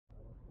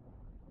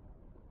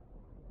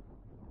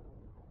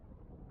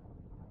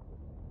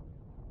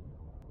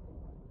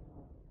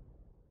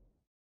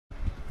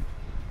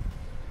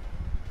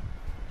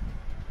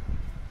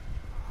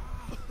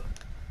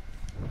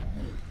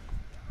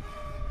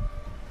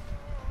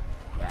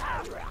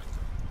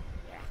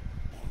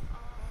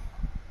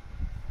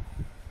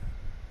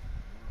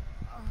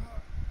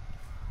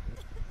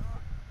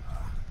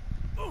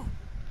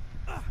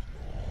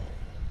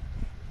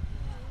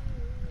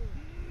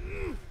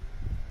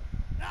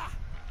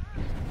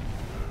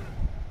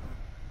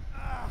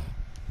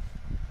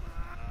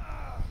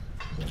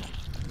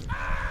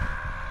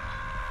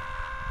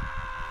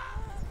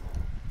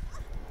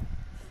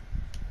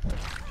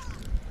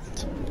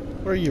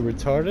Are you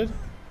retarded?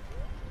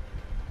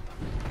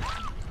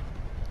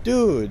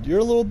 Dude, you're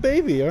a little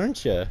baby,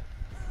 aren't you?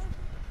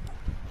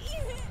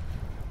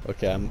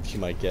 Okay, she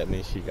might get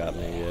me. She got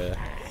me, yeah.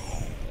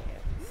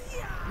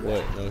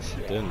 Wait, no, she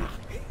didn't.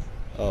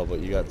 Oh, but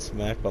you got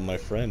smacked by my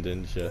friend,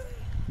 didn't you?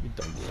 You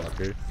dumb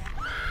fucker.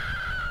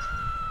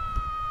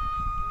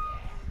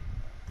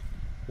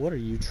 What are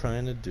you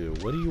trying to do?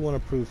 What do you want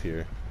to prove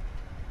here?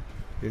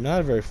 You're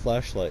not a very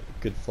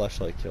good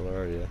flashlight killer,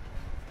 are you?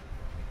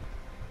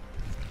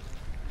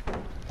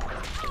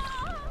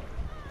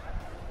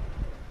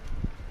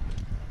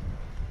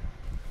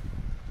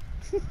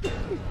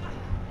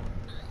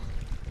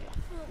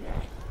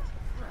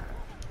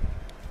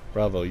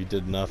 Bravo, you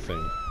did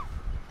nothing.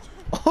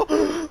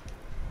 Oh,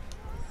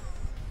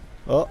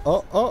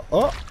 oh, oh,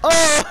 oh,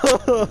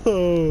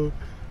 oh!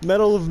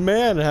 Medal of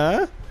Man,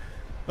 huh?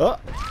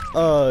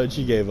 Oh,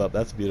 she gave up.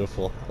 That's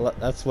beautiful.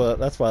 That's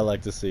what I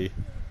like to see.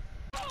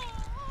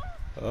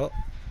 Oh,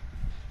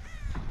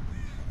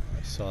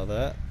 I saw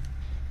that.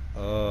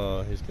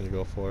 Oh, he's gonna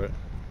go for it.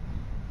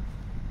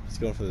 He's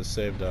going for the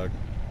save, dog.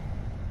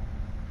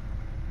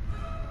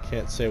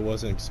 Can't say it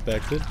wasn't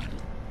expected.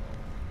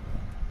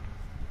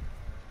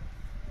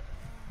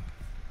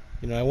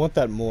 You know, I want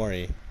that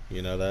Mori.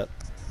 You know that?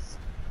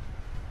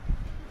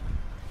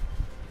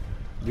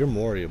 You're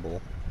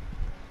Moriable.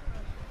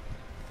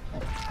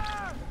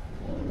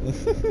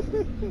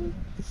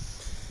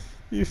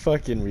 You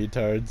fucking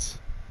retards.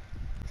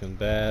 Fucking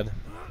bad.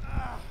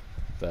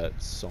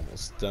 That's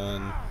almost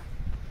done.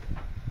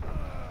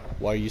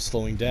 Why are you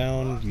slowing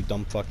down, you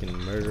dumb fucking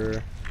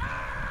murderer?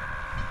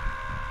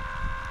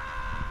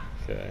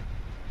 Okay.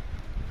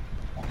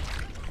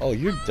 Oh,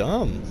 you're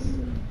dumb.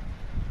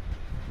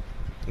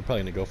 You're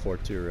probably gonna go for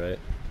it too, right?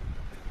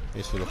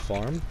 Ace for the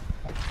farm?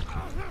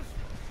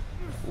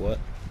 What?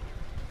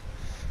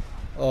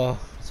 Oh,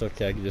 it's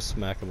okay, I can just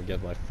smack him and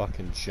get my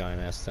fucking giant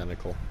ass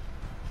tentacle.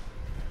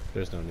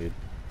 There's no need.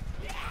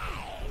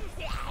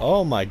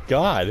 Oh my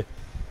god!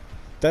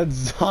 That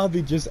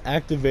zombie just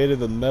activated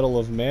the Medal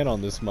of Man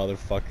on this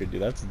motherfucker,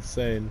 dude. That's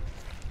insane.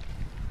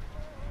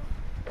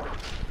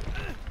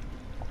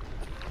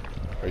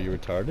 Are you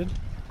retarded?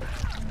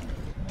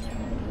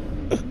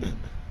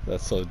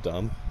 That's so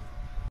dumb.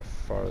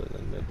 Farther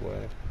than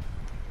midway.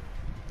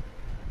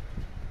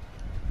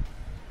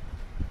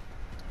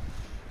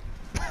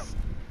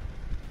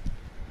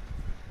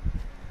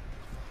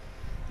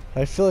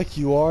 I feel like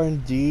you are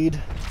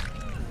indeed.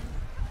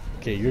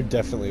 Okay, you're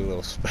definitely a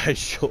little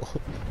special.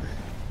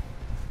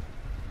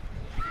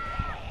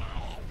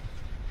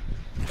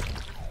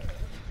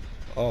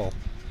 Oh.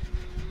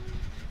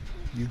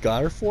 You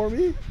got her for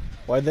me?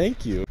 Why,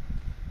 thank you.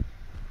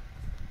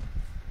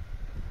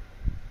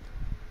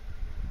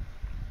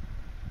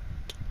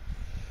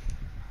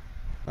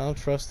 I don't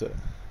trust it.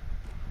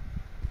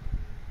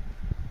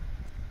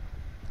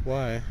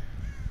 Why?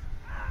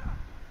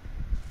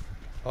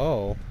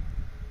 Oh.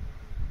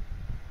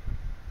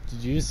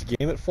 Did you just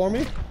game it for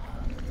me?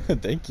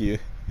 Thank you.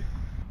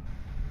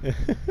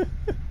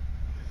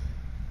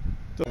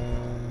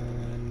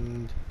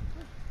 And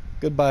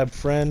goodbye,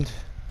 friend.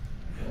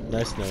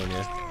 Nice knowing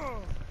you.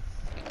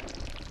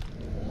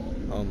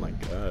 Oh my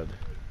god.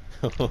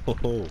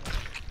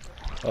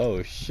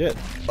 Oh shit.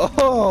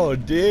 Oh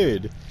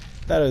dude.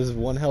 That is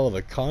one hell of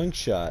a Kong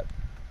shot.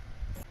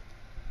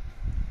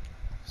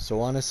 So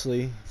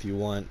honestly, if you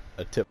want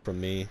a tip from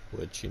me,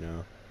 which, you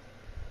know,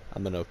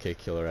 I'm an okay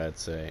killer, I'd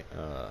say,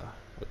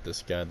 with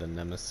this guy, the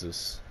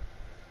Nemesis,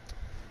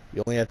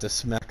 you only have to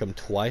smack them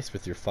twice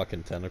with your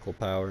fucking tentacle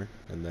power,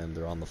 and then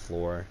they're on the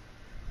floor.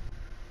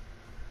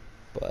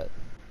 But,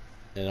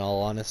 in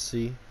all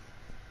honesty,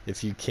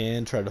 if you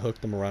can, try to hook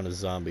them around a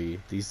zombie.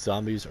 These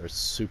zombies are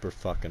super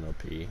fucking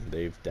OP.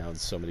 They've downed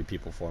so many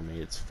people for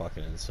me, it's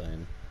fucking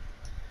insane.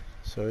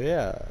 So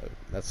yeah,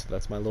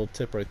 that's my little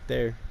tip right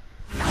there.